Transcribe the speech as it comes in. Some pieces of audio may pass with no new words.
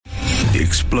The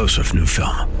explosive new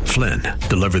film, Flynn,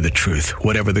 deliver the truth,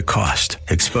 whatever the cost.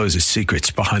 Exposes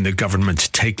secrets behind the government's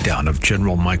takedown of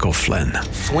General Michael Flynn.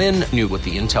 Flynn knew what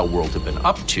the intel world had been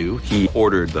up to. He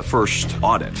ordered the first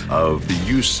audit of the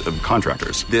use of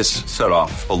contractors. This set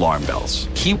off alarm bells.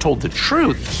 He told the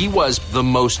truth. He was the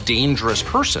most dangerous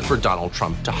person for Donald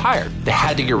Trump to hire. They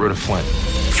had to get rid of Flynn.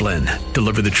 Flynn,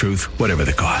 deliver the truth, whatever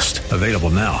the cost. Available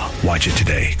now. Watch it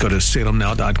today. Go to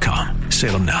salemnow.com.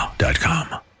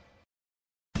 salemnow.com.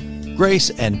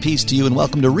 Grace and peace to you, and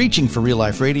welcome to Reaching for Real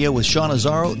Life Radio with Sean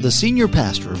Azzaro, the senior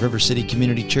pastor of River City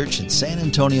Community Church in San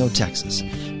Antonio, Texas.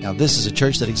 Now, this is a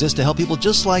church that exists to help people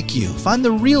just like you find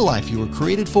the real life you were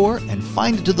created for and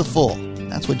find it to the full.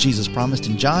 That's what Jesus promised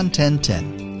in John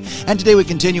 10:10. And today we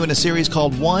continue in a series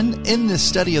called One in this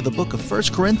study of the book of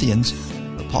 1 Corinthians,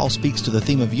 where Paul speaks to the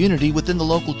theme of unity within the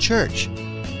local church.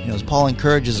 As Paul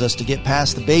encourages us to get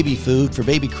past the baby food for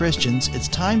baby Christians, it's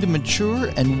time to mature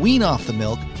and wean off the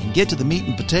milk and get to the meat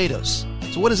and potatoes.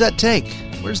 So what does that take?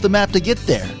 Where's the map to get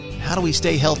there? How do we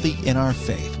stay healthy in our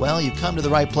faith? Well, you've come to the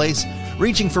right place.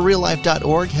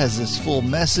 ReachingForRealLife.org has this full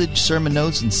message, sermon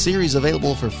notes, and series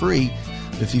available for free.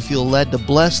 But if you feel led to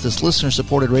bless this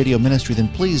listener-supported radio ministry, then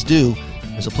please do.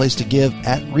 There's a place to give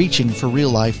at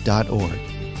ReachingForRealLife.org.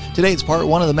 Today it's part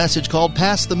one of the message called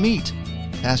Pass the Meat.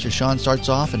 Pastor Sean starts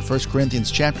off in 1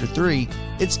 Corinthians chapter 3.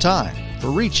 It's time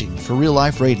for Reaching for Real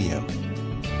Life Radio.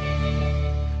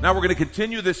 Now we're going to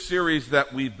continue this series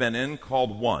that we've been in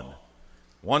called One.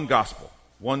 One gospel,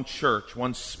 one church,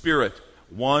 one spirit,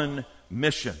 one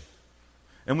mission.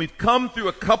 And we've come through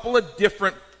a couple of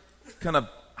different kind of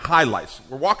highlights.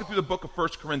 We're walking through the book of 1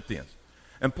 Corinthians.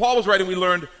 And Paul was writing, we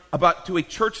learned about to a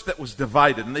church that was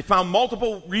divided. And they found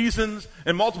multiple reasons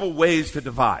and multiple ways to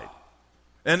divide.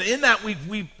 And in that,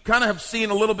 we kind of have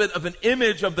seen a little bit of an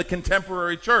image of the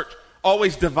contemporary church,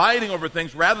 always dividing over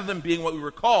things rather than being what we were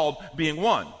called, being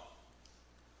one.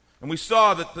 And we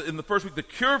saw that in the first week, the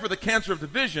cure for the cancer of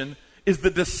division is the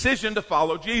decision to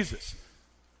follow Jesus.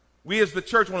 We as the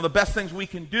church, one of the best things we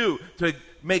can do to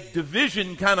make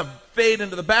division kind of fade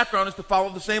into the background is to follow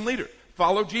the same leader,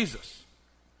 follow Jesus.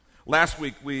 Last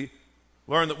week, we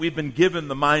learned that we've been given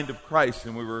the mind of Christ,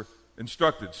 and we were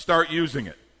instructed, start using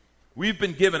it. We've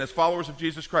been given, as followers of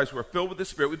Jesus Christ, who are filled with the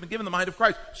Spirit, we've been given the mind of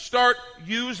Christ. Start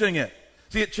using it.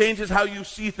 See, it changes how you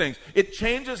see things. It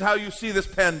changes how you see this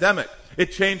pandemic.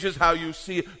 It changes how you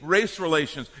see race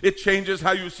relations. It changes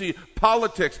how you see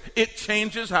politics. It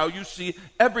changes how you see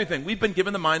everything. We've been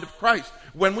given the mind of Christ.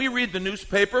 When we read the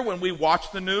newspaper, when we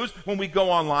watch the news, when we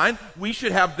go online, we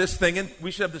should have this thing, and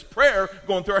we should have this prayer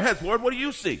going through our heads. Lord, what do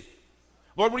you see?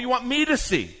 Lord, what do you want me to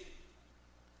see?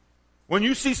 When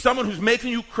you see someone who's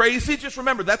making you crazy, just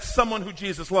remember that's someone who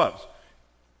Jesus loves.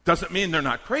 Doesn't mean they're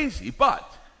not crazy, but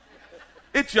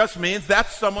it just means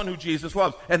that's someone who Jesus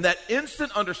loves. And that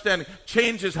instant understanding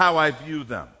changes how I view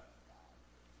them.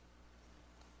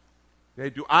 Okay,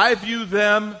 do I view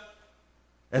them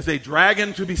as a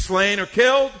dragon to be slain or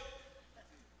killed?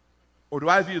 Or do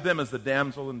I view them as the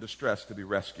damsel in distress to be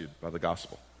rescued by the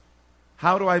gospel?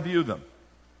 How do I view them?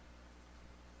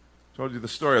 I told you the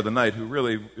story of the knight who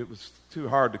really, it was too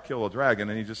hard to kill a dragon,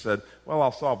 and he just said, well,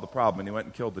 I'll solve the problem, and he went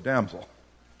and killed the damsel.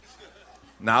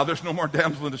 Now there's no more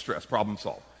damsel in distress. Problem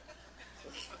solved.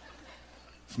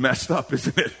 It's messed up,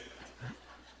 isn't it?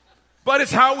 But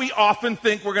it's how we often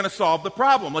think we're going to solve the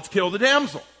problem. Let's kill the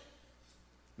damsel.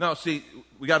 No, see,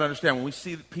 we got to understand, when we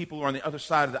see people who are on the other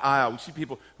side of the aisle, we see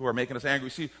people who are making us angry, we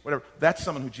see whatever, that's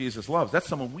someone who Jesus loves. That's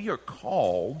someone we are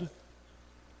called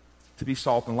to be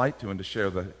salt and light to, and to share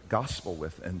the gospel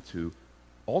with, and to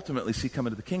ultimately see come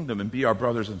into the kingdom and be our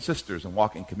brothers and sisters and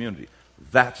walk in community.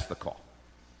 That's the call.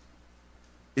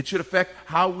 It should affect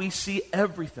how we see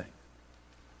everything.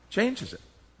 Changes it.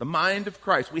 The mind of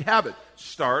Christ. We have it.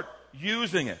 Start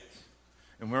using it.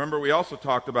 And remember, we also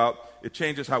talked about it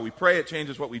changes how we pray, it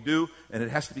changes what we do, and it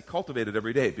has to be cultivated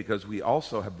every day, because we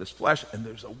also have this flesh, and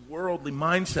there's a worldly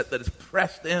mindset that is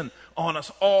pressed in on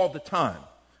us all the time.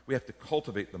 We have to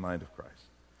cultivate the mind of Christ.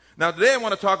 Now, today I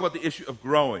want to talk about the issue of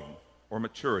growing or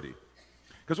maturity.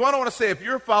 Because what I want to say, if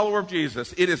you're a follower of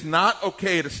Jesus, it is not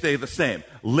okay to stay the same.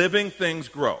 Living things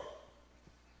grow.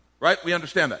 Right? We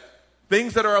understand that.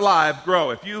 Things that are alive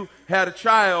grow. If you had a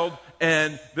child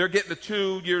and they're getting to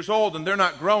 2 years old and they're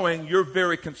not growing, you're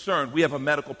very concerned. We have a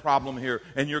medical problem here,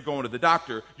 and you're going to the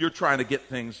doctor. You're trying to get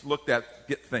things looked at,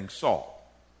 get things solved.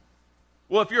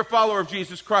 Well, if you're a follower of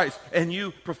Jesus Christ and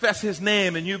you profess his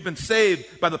name and you've been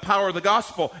saved by the power of the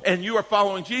gospel and you are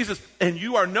following Jesus, and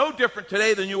you are no different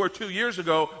today than you were 2 years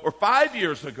ago or 5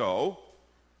 years ago,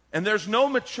 and there's no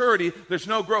maturity, there's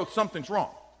no growth, something's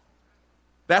wrong.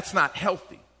 That's not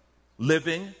healthy.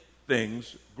 Living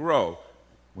things grow.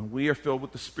 When we are filled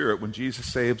with the Spirit, when Jesus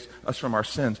saves us from our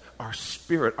sins, our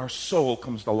spirit, our soul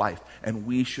comes to life, and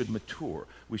we should mature.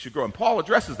 We should grow. And Paul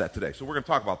addresses that today, so we're going to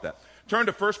talk about that. Turn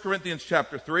to 1 Corinthians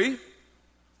chapter 3.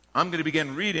 I'm going to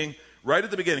begin reading right at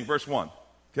the beginning, verse 1.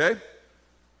 Okay?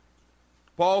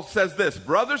 Paul says this,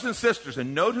 brothers and sisters,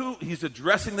 and note who he's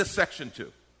addressing this section to.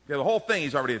 Okay, the whole thing,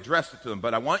 he's already addressed it to them,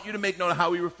 but I want you to make note of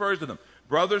how he refers to them.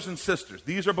 Brothers and sisters,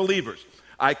 these are believers.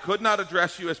 I could not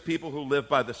address you as people who live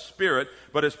by the Spirit,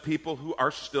 but as people who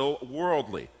are still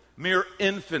worldly, mere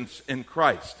infants in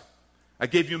Christ. I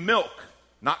gave you milk,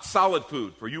 not solid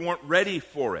food, for you weren't ready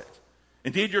for it.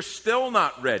 Indeed, you're still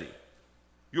not ready.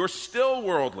 You're still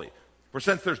worldly. For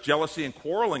since there's jealousy and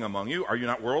quarreling among you, are you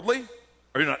not worldly?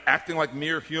 Are you not acting like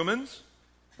mere humans?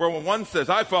 For when one says,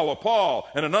 I follow Paul,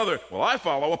 and another, well, I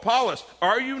follow Apollos,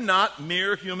 are you not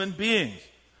mere human beings?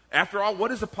 After all,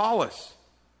 what is Apollos?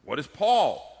 What is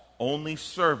Paul? Only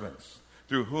servants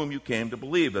through whom you came to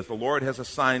believe, as the Lord has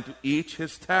assigned to each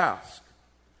his task.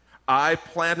 I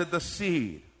planted the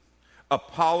seed.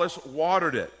 Apollos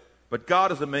watered it, but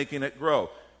God is making it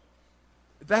grow.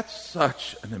 That's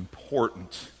such an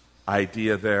important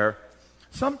idea there.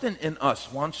 Something in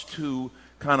us wants to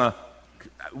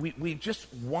we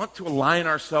just want to align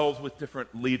ourselves with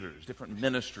different leaders, different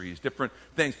ministries, different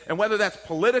things. And whether that's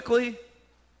politically,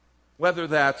 whether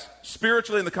that's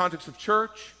spiritually in the context of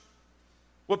church,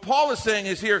 what Paul is saying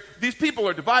is here, these people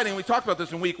are dividing. We talked about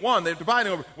this in week 1. They're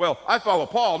dividing over, well, I follow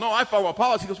Paul. No, I follow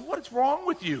Apollos. He goes, what is wrong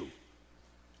with you?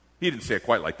 He didn't say it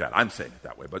quite like that. I'm saying it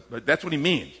that way, but that's what he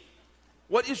means.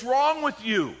 What is wrong with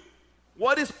you?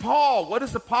 What is Paul? What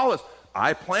is Apollos?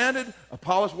 I planted,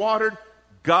 Apollos watered,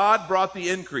 God brought the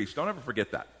increase. Don't ever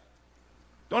forget that.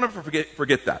 Don't ever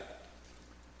forget that.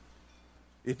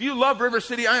 If you love River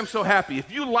City, I am so happy.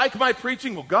 If you like my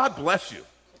preaching, well, God bless you.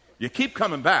 You keep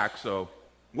coming back, so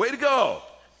way to go.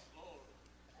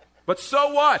 But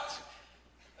so what?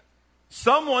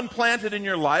 Someone planted in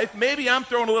your life. Maybe I'm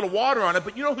throwing a little water on it,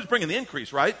 but you know who's bringing the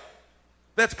increase, right?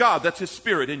 That's God. That's His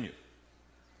Spirit in you.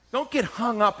 Don't get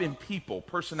hung up in people,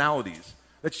 personalities.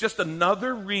 That's just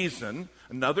another reason,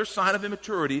 another sign of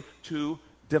immaturity to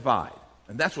divide.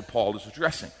 And that's what Paul is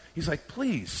addressing. He's like,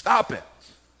 please, stop it.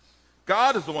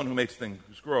 God is the one who makes things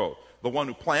grow. The one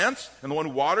who plants and the one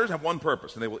who waters have one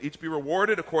purpose, and they will each be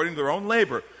rewarded according to their own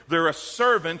labor. They're a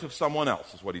servant of someone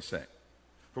else, is what he's saying.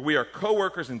 For we are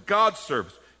co-workers in God's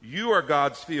service. You are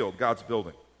God's field, God's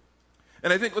building.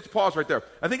 And I think, let's pause right there.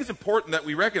 I think it's important that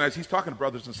we recognize he's talking to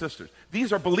brothers and sisters.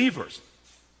 These are believers.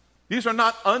 These are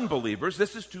not unbelievers.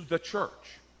 This is to the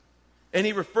church. And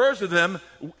he refers to them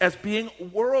as being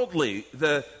worldly.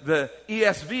 The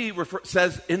ESV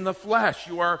says, in the flesh.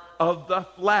 You are of the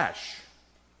flesh.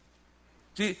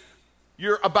 See,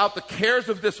 you're about the cares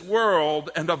of this world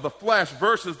and of the flesh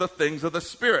versus the things of the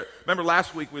Spirit. Remember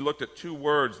last week we looked at 2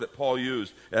 words that Paul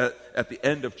used at the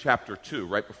end of chapter 2,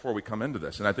 right before we come into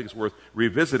this. And I think it's worth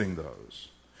revisiting those.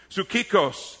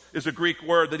 Psychikos is a Greek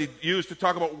word that he used to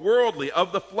talk about worldly,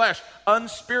 of the flesh,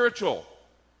 unspiritual.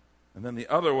 And then the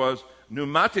other was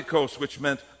pneumatikos, which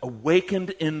meant awakened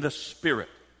in the Spirit,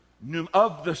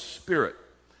 of the Spirit.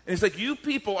 And he's like, you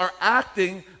people are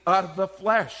acting out of the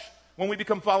flesh. When we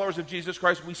become followers of Jesus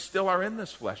Christ, we still are in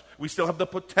this flesh. We still have the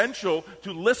potential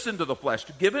to listen to the flesh,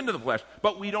 to give into the flesh,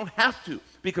 but we don't have to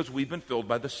because we've been filled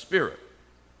by the Spirit.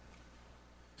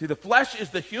 See, the flesh is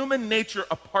the human nature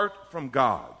apart from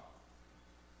God.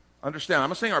 Understand, I'm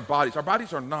not saying our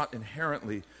bodies are not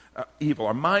inherently evil.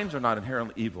 Our minds are not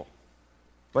inherently evil.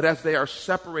 But as they are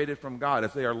separated from God,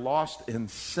 as they are lost in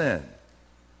sin, and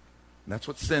that's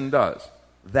what sin does,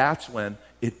 that's when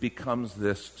it becomes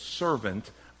this servant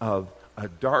of a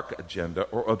dark agenda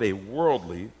or of a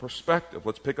worldly perspective.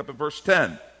 Let's pick up at verse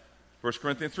 10. 1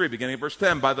 Corinthians 3, beginning of verse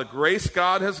 10. By the grace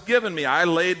God has given me, I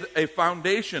laid a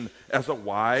foundation as a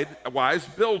wise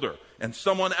builder, and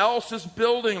someone else is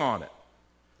building on it.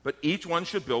 But each one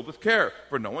should build with care,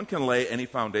 for no one can lay any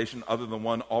foundation other than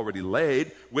one already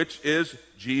laid, which is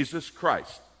Jesus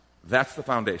Christ. That's the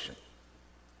foundation.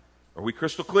 Are we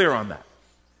crystal clear on that?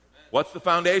 What's the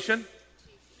foundation?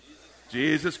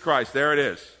 Jesus Christ. There it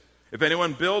is. If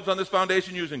anyone builds on this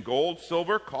foundation using gold,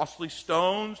 silver, costly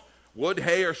stones, wood,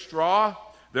 hay, or straw,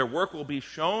 their work will be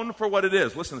shown for what it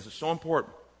is. Listen, this is so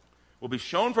important. Will be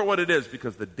shown for what it is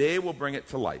because the day will bring it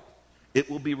to light. It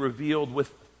will be revealed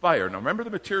with fire. Now remember the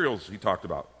materials he talked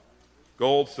about.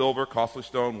 Gold, silver, costly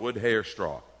stone, wood, hay, or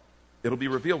straw. It'll be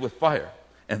revealed with fire.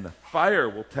 And the fire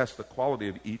will test the quality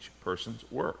of each person's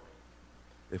work.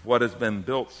 If what has been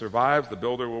built survives, the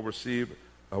builder will receive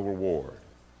a reward.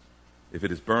 If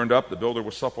it is burned up, the builder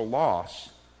will suffer loss,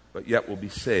 but yet will be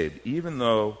saved, even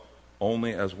though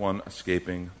only as one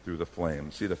escaping through the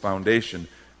flames. See, the foundation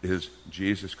is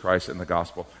Jesus Christ and the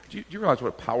gospel. Do you realize what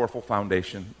a powerful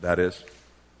foundation that is?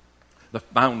 The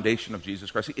foundation of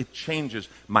Jesus Christ. See, it changes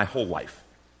my whole life.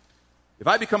 If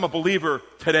I become a believer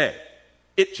today,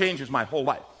 it changes my whole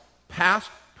life. Past,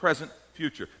 present,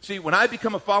 future. See, when I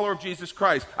become a follower of Jesus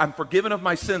Christ, I'm forgiven of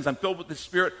my sins. I'm filled with the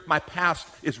Spirit. My past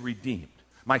is redeemed.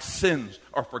 My sins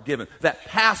are forgiven. That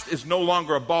past is no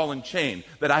longer a ball and chain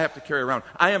that I have to carry around.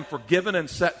 I am forgiven and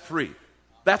set free.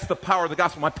 That's the power of the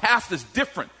gospel. My past is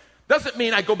different. Doesn't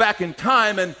mean I go back in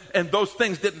time and those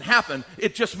things didn't happen.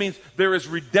 It just means there is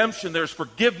redemption, there's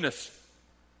forgiveness.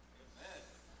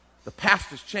 The past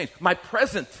has changed. My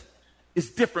present is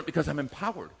different because I'm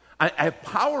empowered. I have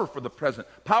power for the present.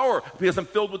 Power because I'm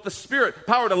filled with the Spirit.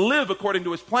 Power to live according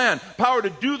to His plan. Power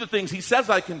to do the things He says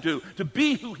I can do. To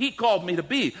be who He called me to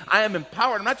be. I am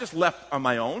empowered. I'm not just left on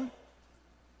my own.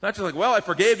 It's not just like, well, I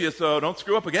forgave you, so don't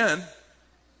screw up again.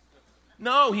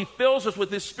 No, He fills us with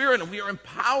His Spirit, and we are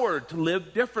empowered to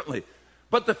live differently.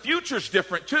 But the future's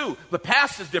different too. The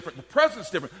past is different. The present's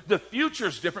different. The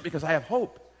future's different because I have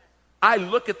hope. I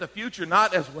look at the future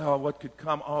not as, well, what could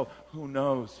come? Oh, who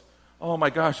knows? Oh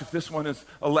my gosh, if this one is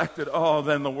elected, oh,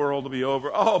 then the world will be over.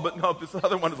 Oh, but no, if this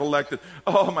other one is elected,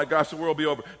 oh my gosh, the world will be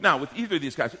over. Now, with either of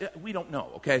these guys, we don't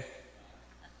know, okay?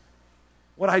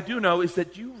 What I do know is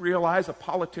that you realize a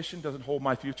politician doesn't hold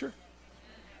my future.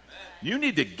 You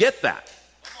need to get that.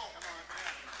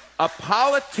 A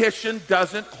politician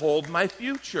doesn't hold my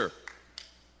future.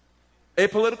 A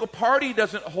political party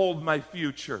doesn't hold my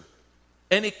future.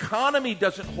 An economy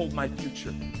doesn't hold my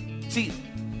future. See,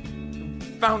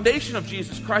 the foundation of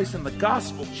Jesus Christ and the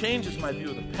gospel changes my view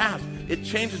of the past. It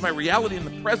changes my reality in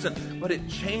the present, but it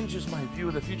changes my view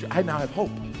of the future. I now have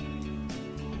hope.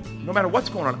 No matter what's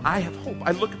going on, I have hope.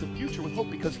 I look at the future with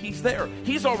hope because He's there.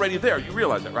 He's already there. You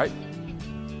realize that, right?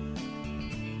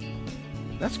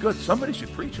 That's good. Somebody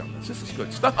should preach on this. This is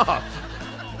good stuff.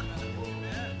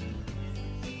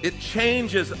 It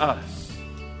changes us.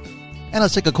 And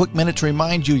let's take a quick minute to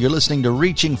remind you you're listening to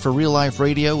Reaching for Real Life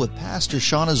Radio with Pastor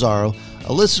Sean Azzaro,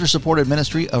 a listener-supported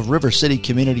ministry of River City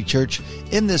Community Church,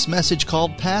 in this message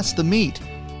called Pass the Meat.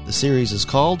 The series is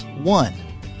called One,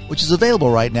 which is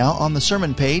available right now on the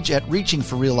sermon page at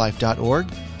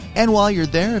reachingforreallife.org. And while you're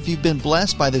there, if you've been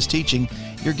blessed by this teaching,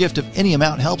 your gift of any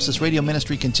amount helps this radio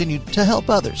ministry continue to help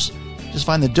others. Just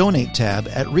find the Donate tab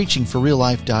at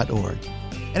reachingforreallife.org.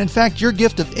 And in fact, your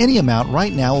gift of any amount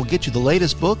right now will get you the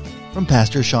latest book from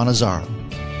Pastor Sean Azzaro.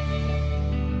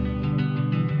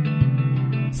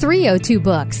 302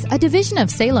 Books, a division of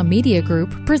Salem Media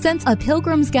Group, presents A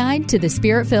Pilgrim's Guide to the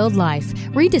Spirit-Filled Life,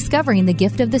 Rediscovering the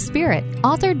Gift of the Spirit,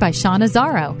 authored by Sean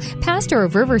Azzaro, pastor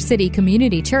of River City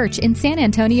Community Church in San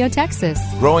Antonio, Texas.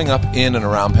 Growing up in and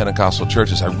around Pentecostal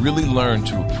churches, I really learned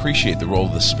to appreciate the role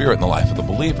of the Spirit in the life of the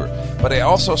believer. But I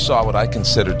also saw what I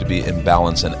considered to be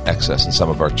imbalance and excess in some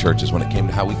of our churches when it came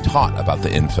to how we taught about the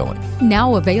infilling.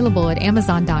 Now available at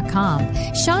Amazon.com,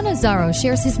 Sean Azzaro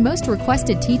shares his most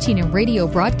requested teaching and radio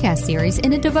broadcast series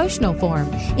in a devotional form,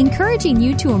 encouraging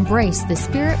you to embrace the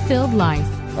Spirit-filled life.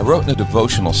 I wrote in a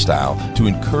devotional style to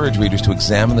encourage readers to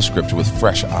examine the Scripture with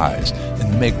fresh eyes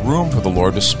and make room for the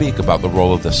Lord to speak about the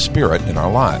role of the Spirit in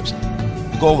our lives.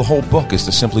 The goal of the whole book is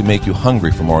to simply make you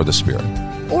hungry for more of the Spirit.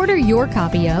 Order your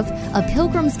copy of A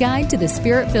Pilgrim's Guide to the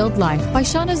Spirit-Filled Life by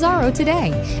Sean Azzaro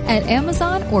today at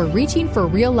Amazon or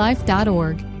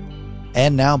reachingforreallife.org.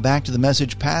 And now back to the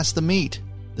message, Pass the Meat.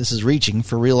 This is Reaching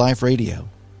for Real Life Radio.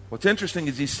 What's interesting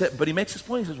is he makes this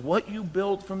point. He says, what you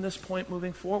build from this point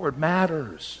moving forward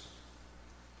matters.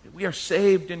 We are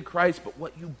saved in Christ, but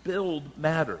what you build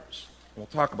matters. We'll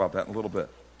talk about that in a little bit.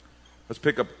 Let's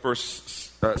pick up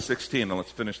verse 16 and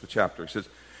let's finish the chapter. He says,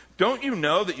 don't you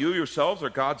know that you yourselves are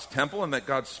God's temple and that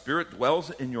God's Spirit dwells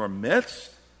in your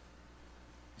midst?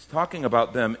 He's talking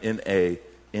about them in a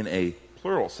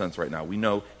plural sense right now. We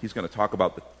know he's going to talk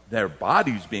about their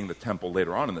bodies being the temple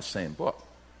later on in the same book.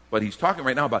 But he's talking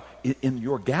right now about in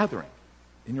your gathering.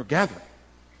 In your gathering.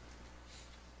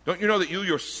 Don't you know that you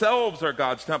yourselves are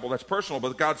God's temple? That's personal,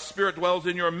 but God's Spirit dwells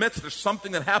in your midst. There's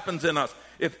something that happens in us.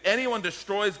 If anyone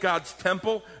destroys God's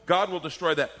temple, God will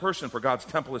destroy that person, for God's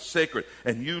temple is sacred,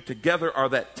 and you together are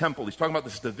that temple. He's talking about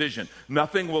this division.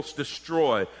 Nothing will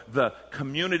destroy the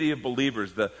community of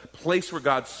believers, the place where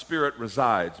God's Spirit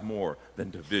resides, more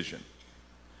than division.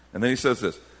 And then he says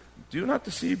this, do not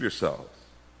deceive yourselves.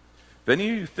 If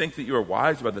any of you think that you are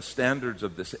wise by the standards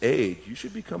of this age, you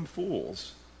should become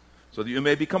fools, so that you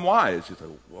may become wise. You say,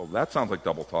 well, that sounds like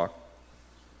double talk.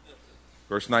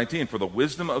 Verse 19, for the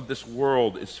wisdom of this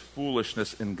world is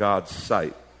foolishness in God's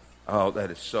sight. Oh,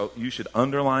 that is so, you should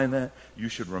underline that. You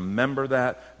should remember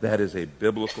that. That is a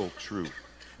biblical truth.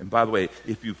 And by the way,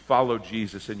 if you follow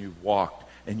Jesus and you've walked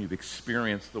and you've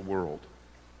experienced the world,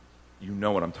 you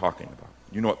know what I'm talking about.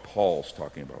 You know what Paul's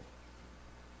talking about.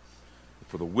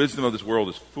 For the wisdom of this world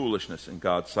is foolishness in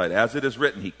God's sight. As it is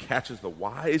written, he catches the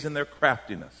wise in their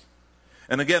craftiness.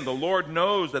 And again, the Lord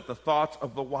knows that the thoughts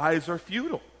of the wise are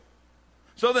futile.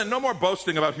 So then, no more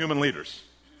boasting about human leaders.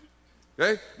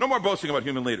 Okay? No more boasting about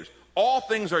human leaders. All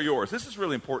things are yours. This is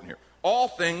really important here. All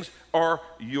things are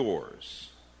yours.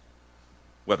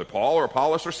 Whether Paul or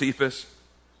Apollos or Cephas,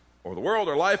 or the world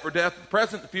or life or death, the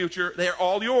present, the future, they are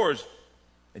all yours.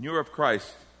 And you are of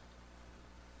Christ.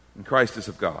 And Christ is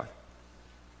of God.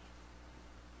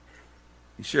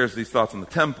 He shares these thoughts on the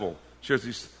temple, shares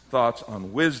these thoughts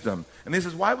on wisdom. And he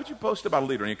says, why would you boast about a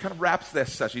leader? And he kind of wraps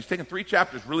this session. He's taken 3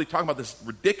 chapters really talking about this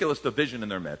ridiculous division in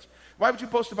their midst. Why would you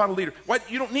boast about a leader? Why?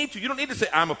 You don't need to. You don't need to say,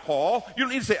 I'm of Paul. You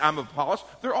don't need to say, I'm of Apollos.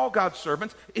 They're all God's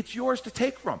servants. It's yours to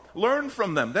take from. Learn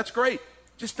from them. That's great.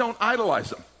 Just don't idolize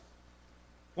them.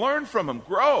 Learn from them.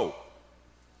 Grow.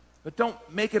 But don't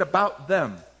make it about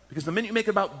them. Because the minute you make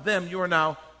it about them, you are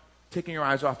now taking your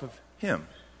eyes off of him,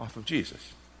 off of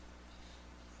Jesus.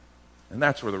 And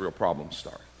that's where the real problems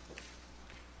start.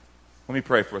 Let me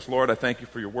pray for us. Lord, I thank you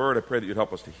for your word. I pray that you'd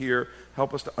help us to hear,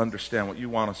 help us to understand what you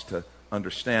want us to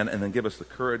understand, and then give us the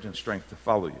courage and strength to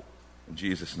follow you. In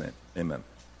Jesus' name, amen.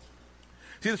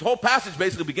 See, this whole passage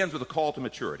basically begins with a call to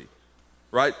maturity,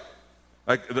 right?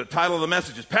 Like the title of the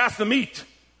message is Pass the Meat.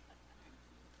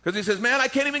 Because he says, man, I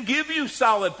can't even give you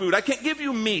solid food. I can't give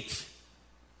you meat.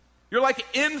 You're like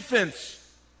infants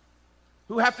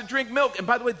who have to drink milk. And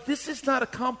by the way, this is not a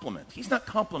compliment. He's not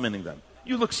complimenting them.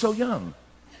 You look so young.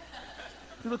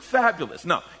 You look fabulous.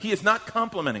 No, he is not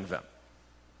complimenting them.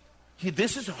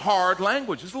 This is hard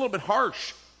language. It's a little bit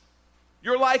harsh.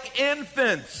 You're like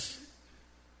infants.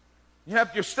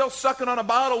 You're still sucking on a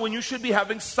bottle when you should be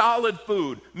having solid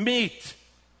food, meat.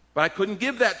 But I couldn't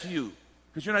give that to you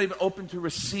because you're not even open to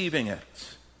receiving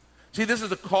it. See, this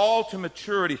is a call to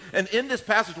maturity. And in this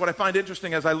passage, what I find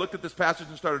interesting as I looked at this passage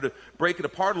and started to break it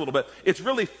apart a little bit, it's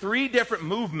really 3 different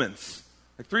movements,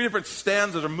 like 3 different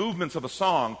stanzas or movements of a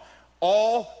song,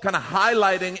 all kind of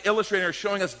highlighting, illustrating, or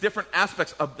showing us different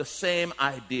aspects of the same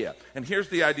idea. And here's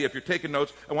the idea. If you're taking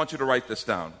notes, I want you to write this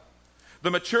down.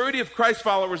 The maturity of Christ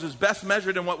followers is best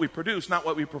measured in what we produce, not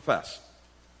what we profess.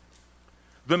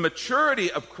 The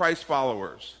maturity of Christ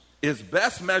followers is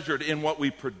best measured in what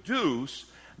we produce,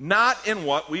 not in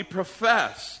what we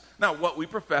profess. Now, what we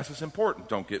profess is important,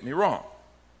 don't get me wrong.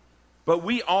 But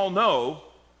we all know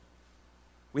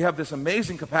we have this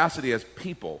amazing capacity as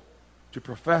people to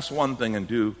profess one thing and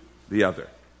do the other.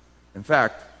 In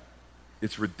fact,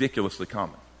 it's ridiculously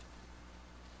common.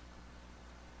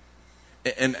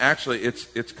 And actually,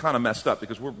 it's kind of messed up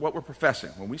because what we're professing,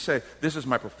 when we say, this is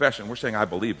my profession, we're saying, I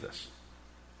believe this.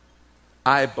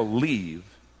 I believe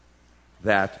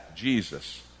that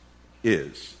Jesus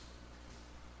is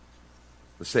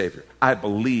the Savior. I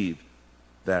believe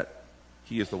that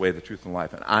he is the way, the truth, and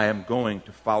life, and I am going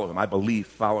to follow him. I believe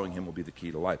following him will be the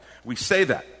key to life. We say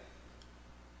that.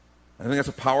 I think that's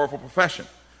a powerful profession.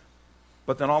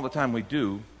 But then all the time we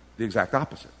do the exact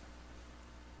opposite.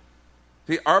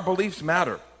 See, our beliefs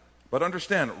matter. But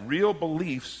understand, real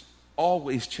beliefs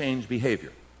always change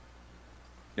behavior.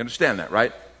 You understand that,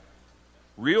 right?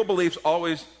 Real beliefs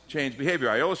always change behavior.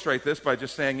 I illustrate this by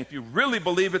just saying if you really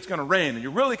believe it's going to rain and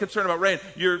you're really concerned about rain,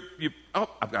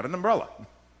 I've got an umbrella.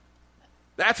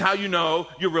 That's how you know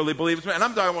you really believe it's. And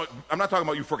I'm not talking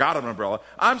about you forgot an umbrella.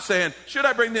 I'm saying, should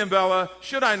I bring the umbrella?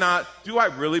 Should I not? Do I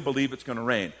really believe it's going to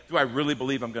rain? Do I really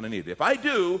believe I'm going to need it? If I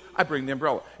do, I bring the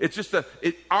umbrella. It's just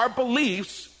our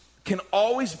beliefs can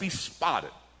always be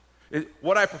spotted.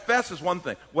 What I profess is one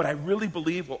thing. What I really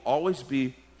believe will always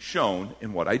be shown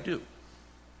in what I do.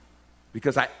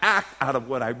 Because I act out of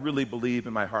what I really believe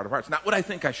in my heart of hearts. Not what I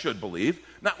think I should believe.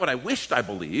 Not what I wished I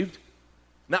believed.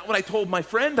 Not what I told my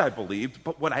friend I believed,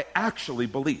 but what I actually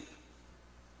believe.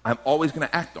 I'm always going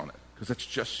to act on it because that's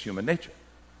just human nature.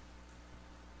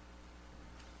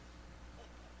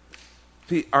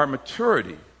 See, our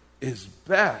maturity is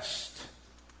best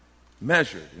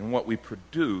measured in what we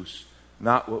produce,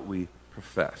 not what we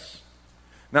profess.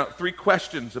 Now, 3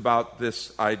 questions about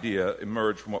this idea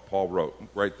emerge from what Paul wrote.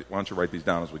 Why don't you write these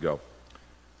down as we go?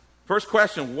 First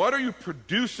question, what are you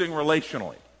producing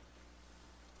relationally?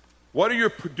 What are you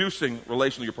producing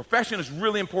relationally? Your profession is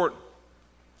really important.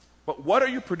 But what are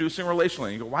you producing relationally?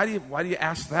 And you go, why do you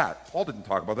ask that? Paul didn't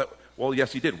talk about that. Well,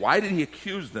 yes, he did. Why did he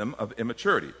accuse them of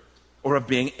immaturity or of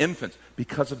being infants?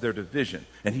 Because of their division.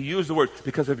 And he used the word,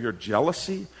 because of your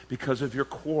jealousy, because of your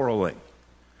quarreling.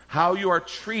 how you are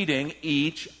treating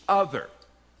each other.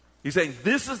 He's saying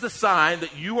this is the sign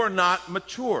that you are not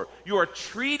mature. You are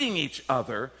treating each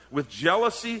other with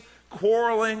jealousy,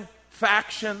 quarreling,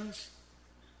 factions,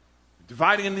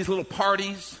 dividing in these little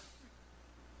parties.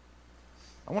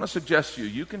 I want to suggest to you,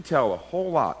 you can tell a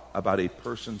whole lot about a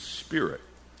person's spirit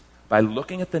by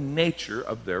looking at the nature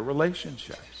of their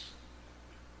relationships.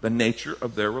 The nature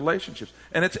of their relationships.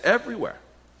 And it's everywhere.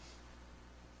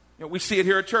 We see it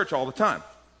here at church all the time.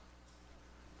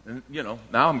 And,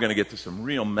 now I'm going to get to some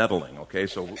real meddling, okay?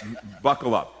 So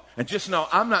buckle up. And just know,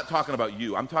 I'm not talking about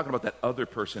you. I'm talking about that other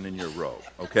person in your row,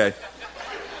 okay?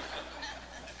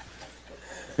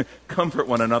 Comfort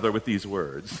one another with these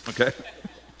words, okay?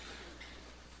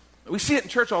 We see it in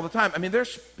church all the time. I mean,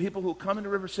 there's people who come into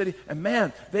River City, and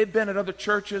man, they've been at other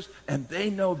churches, and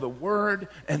they know the Word,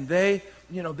 and they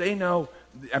know,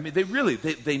 I mean,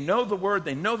 they know the Word,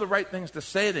 they know the right things to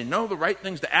say, they know the right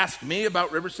things to ask me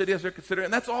about River City as they're considering,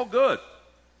 and that's all good.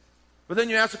 But then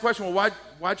you ask the question, well,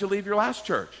 why'd you leave your last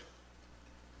church?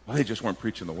 Well, they just weren't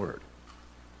preaching the Word.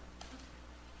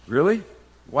 Really?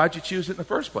 Why'd you choose it in the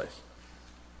first place?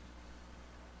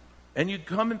 And you'd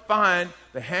come and find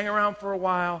they hang around for a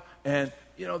while, and,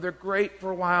 they're great for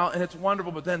a while, and it's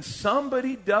wonderful, but then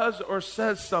somebody does or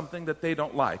says something that they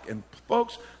don't like. And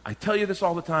folks, I tell you this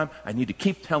all the time. I need to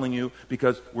keep telling you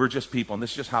because we're just people, and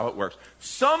this is just how it works.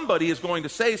 Somebody is going to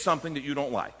say something that you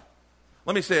don't like.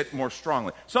 Let me say it more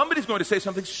strongly. Somebody's going to say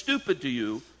something stupid to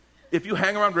you if you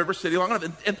hang around River City long enough.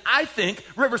 And I think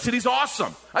River City's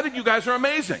awesome. I think you guys are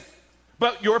amazing.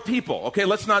 But you're people, okay?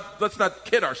 Let's not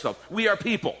kid ourselves. We are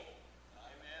people.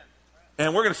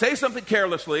 And we're going to say something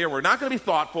carelessly, or we're not going to be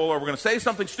thoughtful, or we're going to say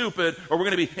something stupid, or we're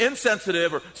going to be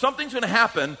insensitive, or something's going to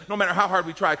happen no matter how hard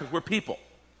we try because we're people.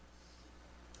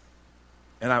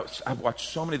 And I've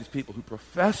watched so many of these people who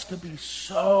profess to be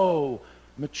so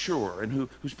mature and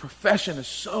whose profession is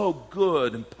so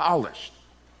good and polished.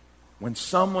 When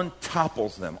someone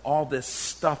topples them, all this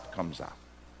stuff comes out.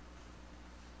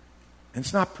 And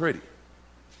it's not pretty.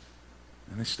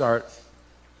 And they start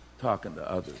talking to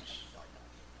others.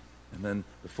 And then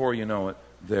before you know it,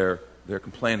 they're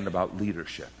complaining about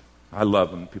leadership. I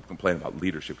love when people complain about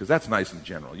leadership because that's nice in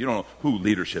general. You don't know who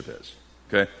leadership is,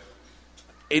 okay?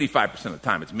 85% of the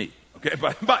time it's me, okay?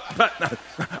 But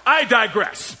I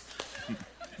digress.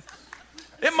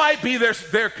 It might be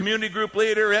their community group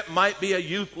leader. It might be a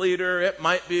youth leader. It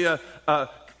might be a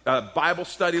Bible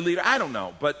study leader. I don't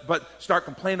know. But start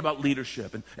complaining about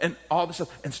leadership and all this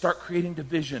stuff and start creating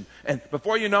division. And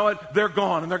before you know it, they're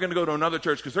gone and they're going to go to another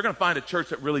church because they're going to find a church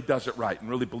that really does it right and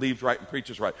really believes right and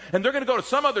preaches right. And they're going to go to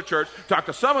some other church, talk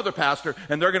to some other pastor,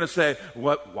 and they're going to say,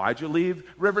 why'd you leave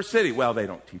River City? Well, they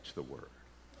don't teach the Word.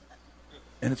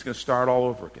 And it's going to start all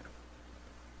over again.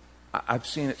 I've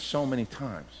seen it so many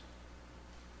times.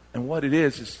 And what it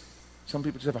is some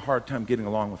people just have a hard time getting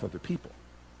along with other people.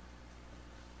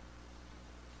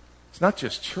 It's not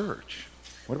just church.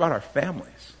 What about our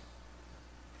families?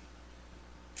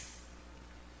 You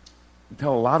can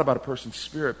tell a lot about a person's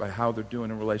spirit by how they're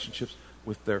doing in relationships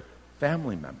with their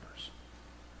family members.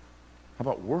 How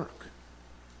about work?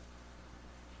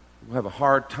 We'll have a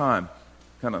hard time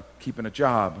kind of keeping a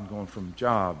job and going from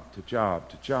job to job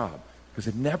to job because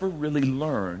they've never really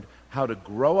learned how to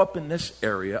grow up in this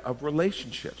area of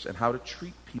relationships and how to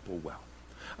treat people well.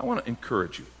 I want to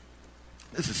encourage you.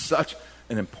 This is such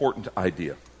an important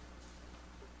idea.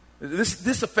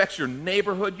 This affects your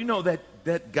neighborhood. You know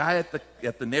that guy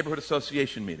at the neighborhood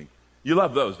association meeting. You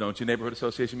love those, don't you, neighborhood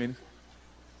association meetings?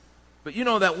 But you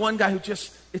know that one guy who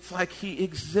it's like he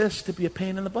exists to be a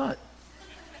pain in the butt.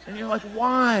 And you're like,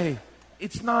 why?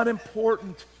 It's not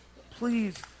important.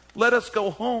 Please, let us go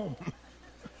home.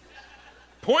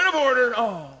 Point of order.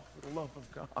 Oh, for the love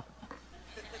of God.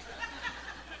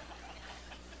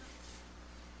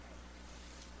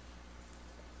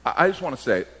 I just want to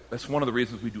say, that's one of the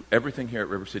reasons we do everything here at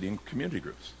River City in community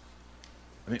groups.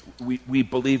 I mean, we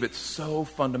believe it's so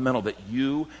fundamental that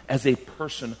you, as a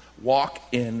person, walk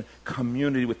in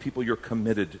community with people you're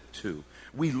committed to.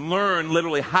 We learn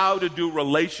literally how to do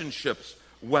relationships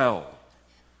well.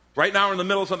 Right now we're in the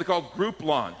middle of something called Group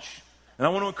Launch. And I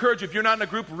want to encourage you, if you're not in a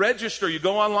group, register. You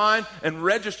go online and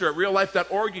register at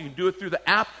reallife.org. You can do it through the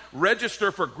app.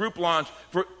 Register for Group Launch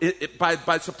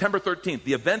by September 13th.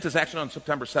 The event is actually on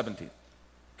September 17th.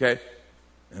 Okay?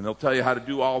 And they'll tell you how to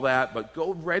do all that. But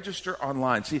go register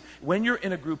online. See, when you're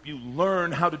in a group, you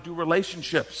learn how to do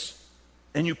relationships.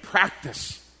 And you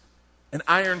practice. And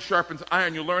iron sharpens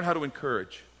iron. You learn how to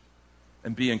encourage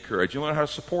and be encouraged. You learn how to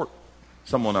support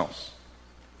someone else.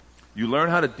 You learn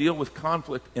how to deal with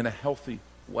conflict in a healthy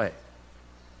way.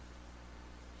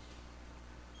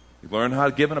 You learn how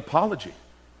to give an apology.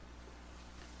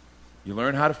 You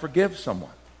learn how to forgive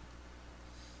someone.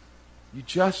 You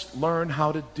just learn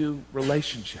how to do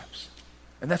relationships.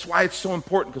 And that's why it's so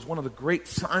important, because one of the great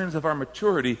signs of our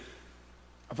maturity,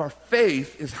 of our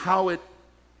faith, is how it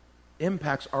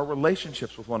impacts our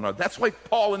relationships with one another. That's why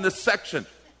Paul in this section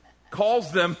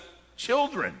calls them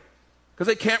children, because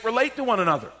they can't relate to one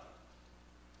another.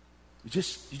 You're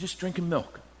just drinking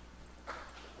milk.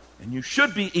 And you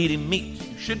should be eating meat.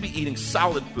 You should be eating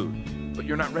solid food. But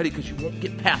you're not ready because you won't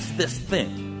get past this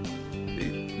thing.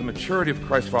 The maturity of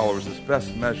Christ followers is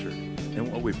best measured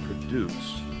in what we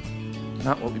produce,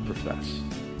 not what we profess.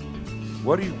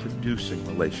 What are you producing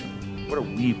relationally? What are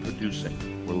we producing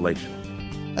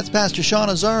relationally? That's Pastor Sean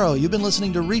Azzaro. You've been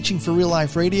listening to Reaching for Real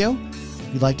Life Radio.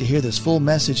 If you'd like to hear this full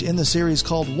message in the series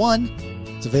called One,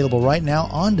 it's available right now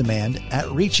on demand at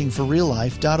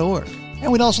reachingforreallife.org.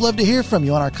 And we'd also love to hear from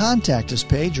you on our Contact Us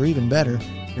page, or even better,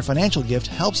 your financial gift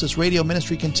helps this radio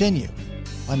ministry continue.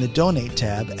 Find the Donate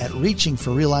tab at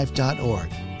reachingforreallife.org.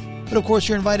 But of course,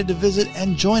 you're invited to visit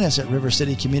and join us at River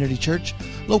City Community Church,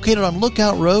 located on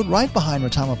Lookout Road, right behind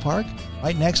Retama Park,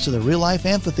 right next to the Real Life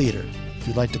Amphitheater. If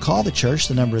you'd like to call the church,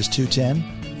 the number is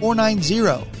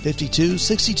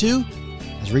 210-490-5262.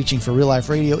 As Reaching for Real Life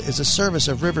Radio is a service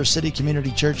of River City Community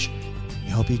Church.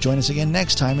 We hope you join us again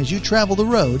next time as you travel the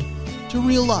road to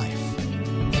real life.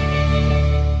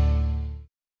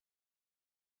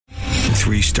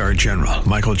 3-star General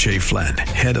Michael J. Flynn,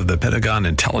 head of the Pentagon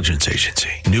Intelligence Agency,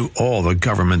 knew all the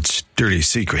government's dirty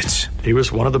secrets. He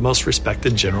was one of the most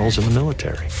respected generals in the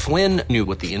military. Flynn knew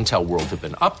what the intel world had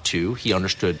been up to. He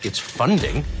understood its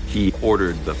funding. He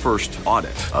ordered the first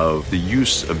audit of the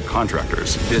use of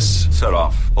contractors. This set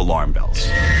off alarm bells.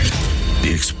 The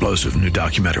explosive new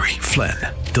documentary, Flynn,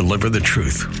 Deliver the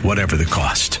Truth, Whatever the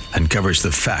Cost, uncovers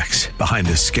the facts behind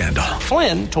this scandal.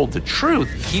 Flynn told the truth.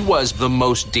 He was the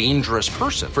most dangerous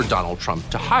person for Donald Trump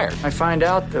to hire. I find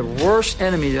out the worst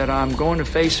enemy that I'm going to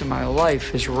face in my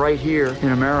life is right here in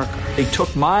America. They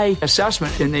took my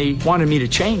assessment and they wanted me to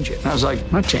change it. And I was like,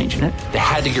 I'm not changing it. They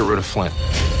had to get rid of Flynn.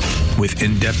 With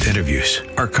in-depth interviews,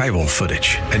 archival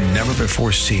footage, and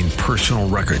never-before-seen personal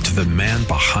records of the man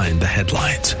behind the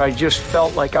headlines. I just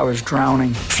felt like I was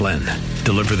drowning. Flynn,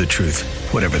 Deliver the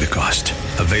Truth, Whatever the Cost.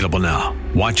 Available now.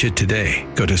 Watch it today.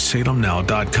 Go to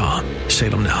salemnow.com.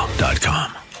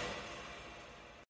 salemnow.com.